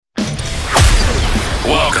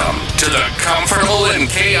Welcome to the Comfortable in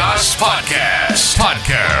Chaos Podcast.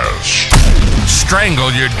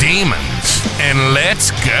 Strangle your demons and let's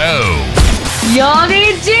go. Y'all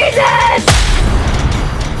need Jesus!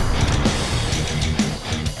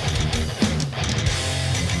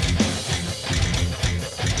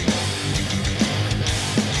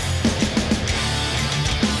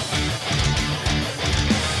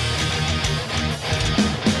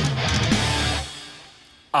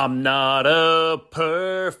 I'm not a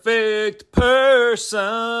perfect person.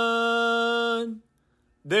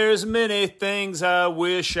 There's many things I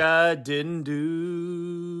wish I didn't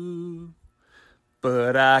do.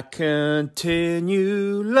 But I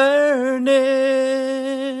continue learning.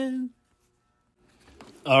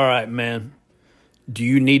 All right, man. Do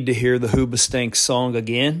you need to hear the Hoobastank song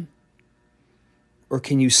again? Or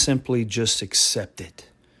can you simply just accept it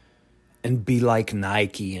and be like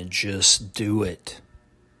Nike and just do it?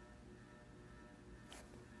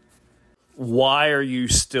 Why are you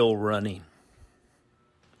still running?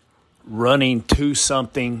 Running to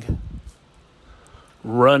something,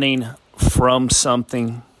 running from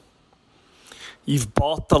something. You've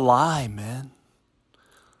bought the lie, man.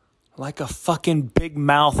 Like a fucking big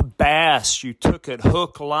mouth bass, you took it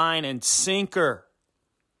hook, line, and sinker.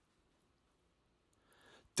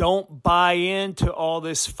 Don't buy into all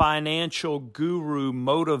this financial guru,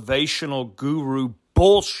 motivational guru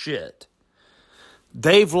bullshit.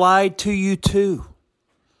 They've lied to you too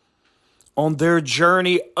on their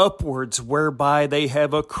journey upwards, whereby they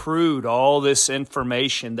have accrued all this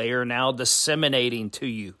information they are now disseminating to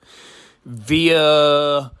you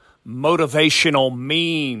via motivational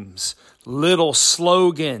memes, little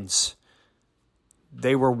slogans.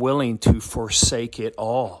 They were willing to forsake it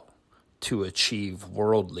all to achieve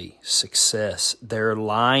worldly success. They're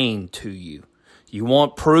lying to you. You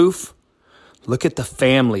want proof? Look at the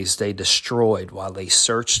families they destroyed while they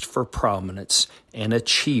searched for prominence and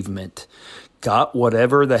achievement, got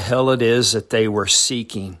whatever the hell it is that they were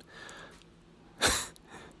seeking,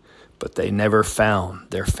 but they never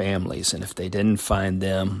found their families. And if they didn't find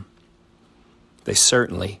them, they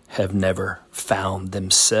certainly have never found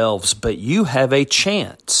themselves. But you have a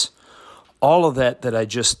chance. All of that I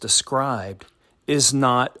just described is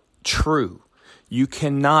not true. You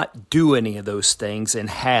cannot do any of those things and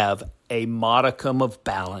have a modicum of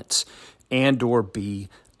balance and or be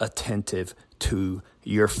attentive to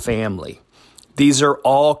your family. These are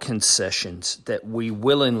all concessions that we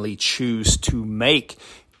willingly choose to make,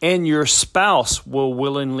 and your spouse will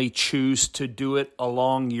willingly choose to do it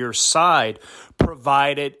along your side,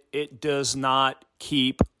 provided it does not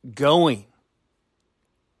keep going.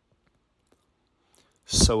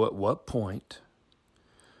 So at what point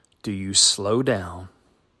do you slow down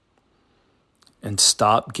and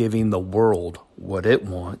stop giving the world what it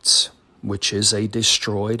wants, which is a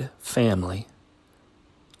destroyed family?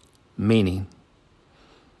 Meaning,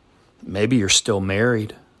 maybe you're still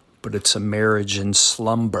married, but it's a marriage in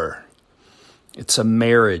slumber. It's a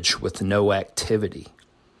marriage with no activity.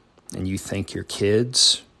 And you think your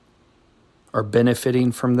kids are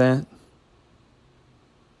benefiting from that?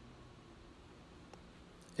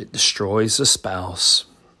 It destroys the spouse.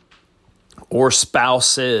 Or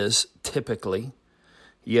spouses, typically.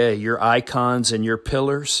 Yeah, your icons and your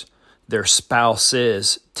pillars, their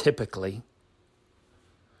spouses, typically.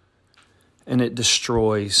 And it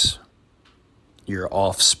destroys your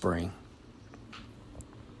offspring.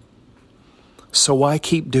 So why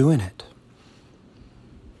keep doing it?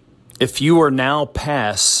 If you are now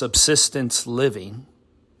past subsistence living,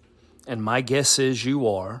 and my guess is you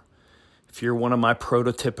are, if you're one of my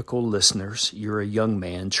prototypical listeners, you're a young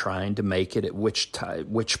man trying to make it, at which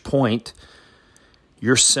point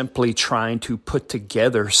you're simply trying to put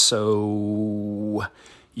together so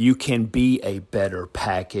you can be a better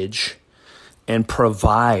package and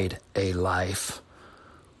provide a life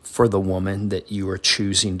for the woman that you are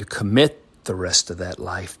choosing to commit the rest of that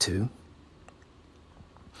life to.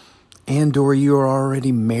 And or you are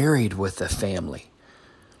already married with a family.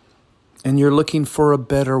 And you're looking for a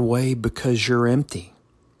better way because you're empty.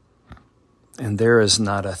 And there is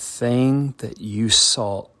not a thing that you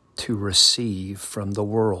sought to receive from the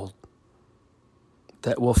world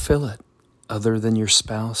that will fill it other than your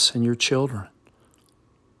spouse and your children.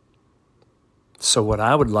 So what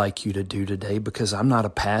I would like you to do today, because I'm not a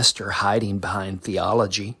pastor hiding behind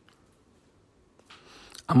theology,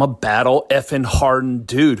 I'm a battle effing hardened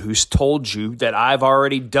dude who's told you that I've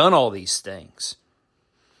already done all these things.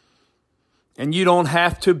 And you don't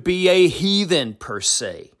have to be a heathen per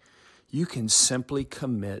se. You can simply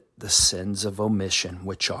commit the sins of omission,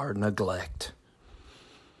 which are neglect.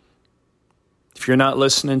 If you're not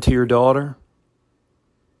listening to your daughter,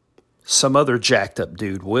 some other jacked up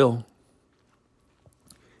dude will.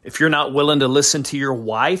 If you're not willing to listen to your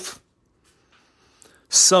wife,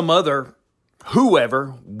 some other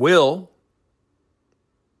whoever will.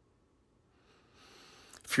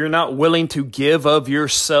 If you're not willing to give of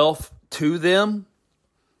yourself to them,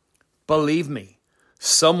 believe me,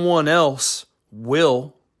 someone else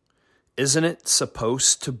will. Isn't it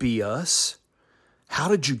supposed to be us? How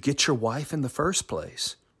did you get your wife in the first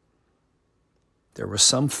place? There was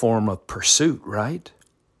some form of pursuit, right?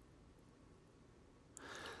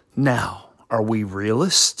 Now, are we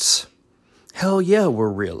realists? Hell yeah, we're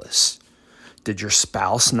realists. Did your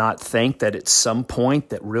spouse not think that at some point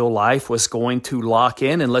that real life was going to lock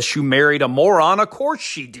in unless you married a moron? Of course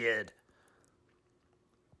she did.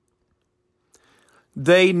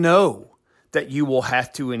 They know that you will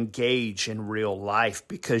have to engage in real life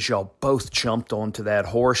because y'all both jumped onto that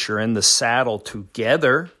horse. You're in the saddle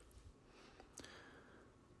together.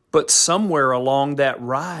 But somewhere along that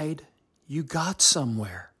ride, you got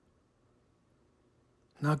somewhere.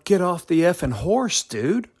 Now get off the effing horse,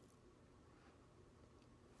 dude.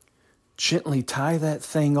 Gently tie that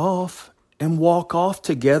thing off and walk off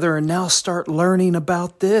together and now start learning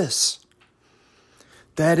about this.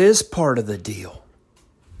 That is part of the deal.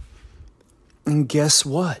 And guess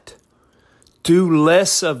what? Do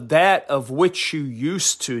less of that of which you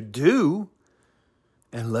used to do,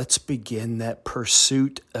 and let's begin that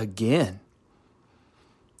pursuit again.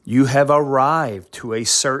 You have arrived to a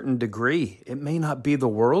certain degree. It may not be the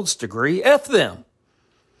world's degree. F them.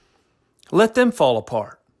 Let them fall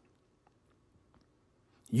apart.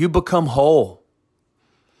 You become whole.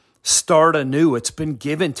 Start anew. It's been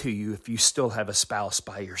given to you if you still have a spouse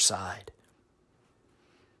by your side.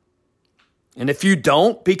 And if you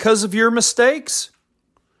don't because of your mistakes,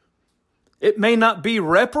 it may not be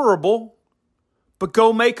reparable, but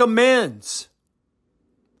go make amends.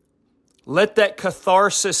 Let that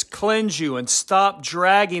catharsis cleanse you and stop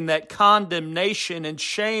dragging that condemnation and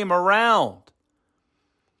shame around.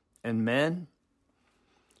 And men,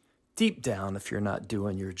 deep down, if you're not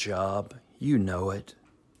doing your job, you know it.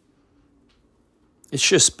 It's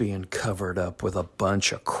just being covered up with a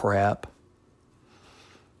bunch of crap.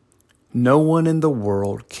 No one in the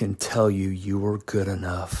world can tell you you were good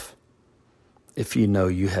enough if you know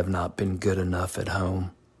you have not been good enough at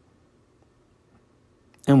home.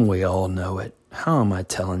 And we all know it. How am I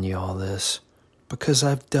telling you all this? Because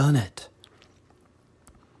I've done it.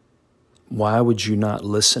 Why would you not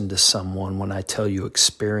listen to someone when I tell you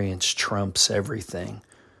experience trumps everything,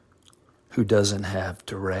 who doesn't have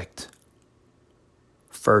direct,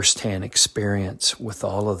 first-hand experience with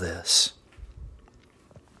all of this?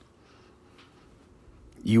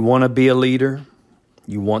 You want to be a leader?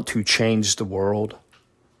 You want to change the world?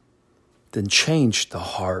 Then change the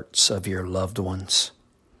hearts of your loved ones.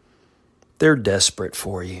 They're desperate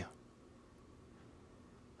for you.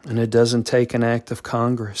 And it doesn't take an act of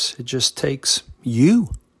Congress. It just takes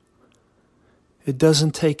you. It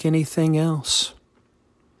doesn't take anything else.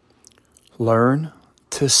 Learn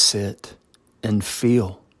to sit and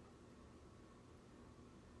feel.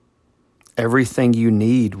 Everything you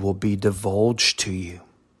need will be divulged to you.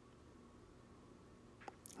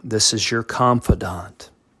 This is your confidant.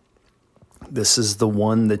 This is the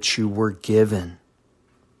one that you were given.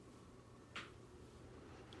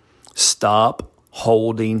 Stop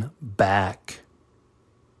holding back.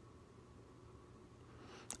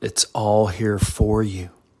 It's all here for you.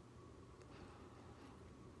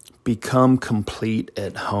 Become complete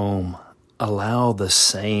at home. Allow the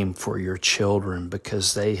same for your children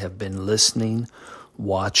because they have been listening,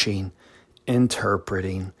 watching,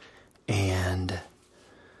 interpreting, and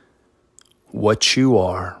what you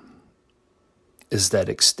are is that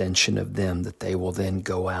extension of them that they will then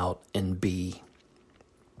go out and be.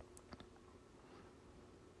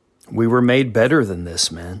 We were made better than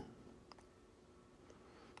this, man.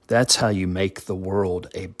 That's how you make the world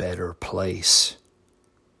a better place.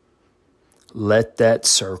 Let that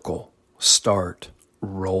circle start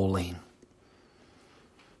rolling.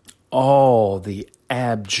 All the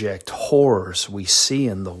abject horrors we see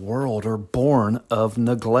in the world are born of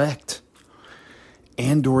neglect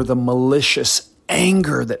and or the malicious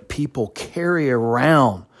anger that people carry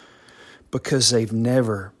around because they've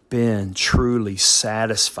never been truly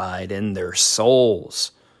satisfied in their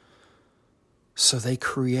souls. So they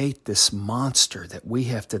create this monster that we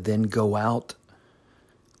have to then go out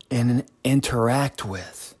and interact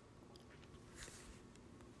with.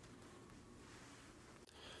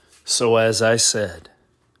 So as I said,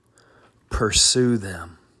 pursue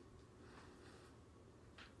them.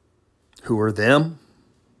 Who are them?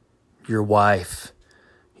 Your wife,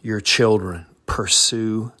 your children.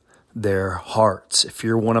 Pursue their hearts. If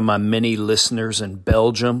you're one of my many listeners in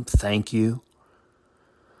Belgium, thank you.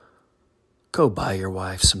 Go buy your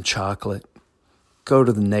wife some chocolate. Go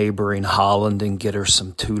to the neighboring Holland and get her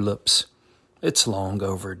some tulips. It's long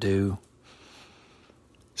overdue.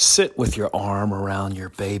 Sit with your arm around your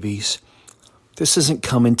babies. This isn't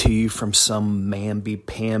coming to you from some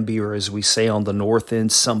mamby-pamby, or as we say on the north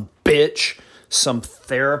end, some bitch, some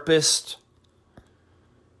therapist.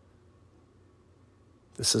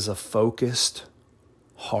 This is a focused,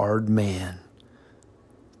 hard man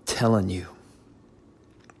telling you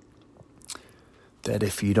that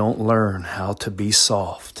if you don't learn how to be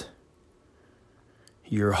soft,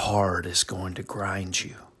 your heart is going to grind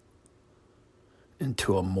you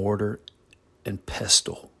into a mortar and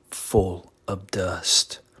pestle full of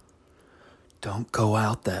dust. Don't go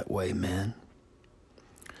out that way, men.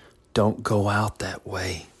 Don't go out that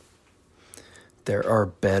way. There are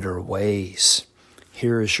better ways.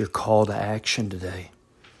 Here is your call to action today.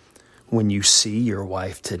 When you see your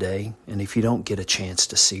wife today, and if you don't get a chance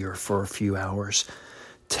to see her for a few hours,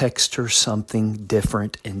 text her something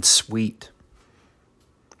different and sweet.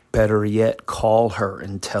 Better yet, call her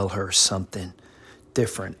and tell her something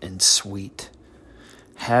different and sweet.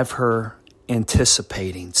 Have her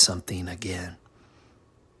anticipating something again.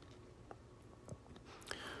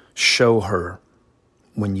 Show her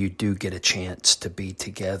when you do get a chance to be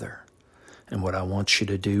together. And what I want you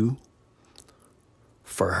to do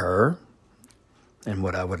for her, and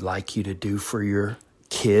what I would like you to do for your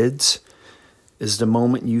kids, is the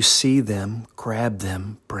moment you see them, grab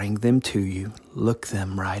them, bring them to you, look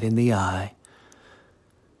them right in the eye,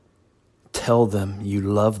 tell them you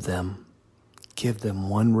love them, give them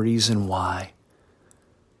one reason why,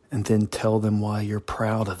 and then tell them why you're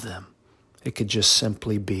proud of them. It could just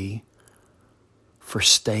simply be for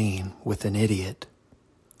staying with an idiot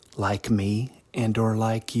like me and or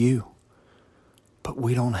like you. But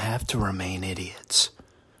we don't have to remain idiots.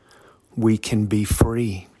 We can be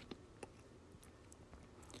free.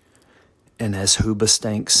 And as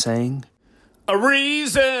Hoobastank sang, a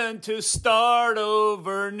reason to start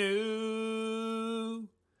over new.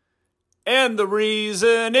 And the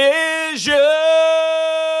reason is you.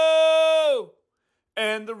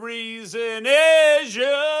 And the reason is you.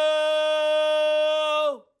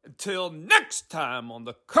 Until next time on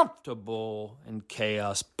the Comfortable in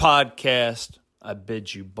Chaos podcast, I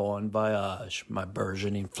bid you bon voyage, my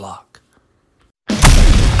burgeoning flock.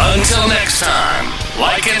 Until next time,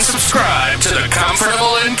 like and subscribe to the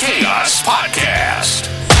Comfortable in Chaos podcast.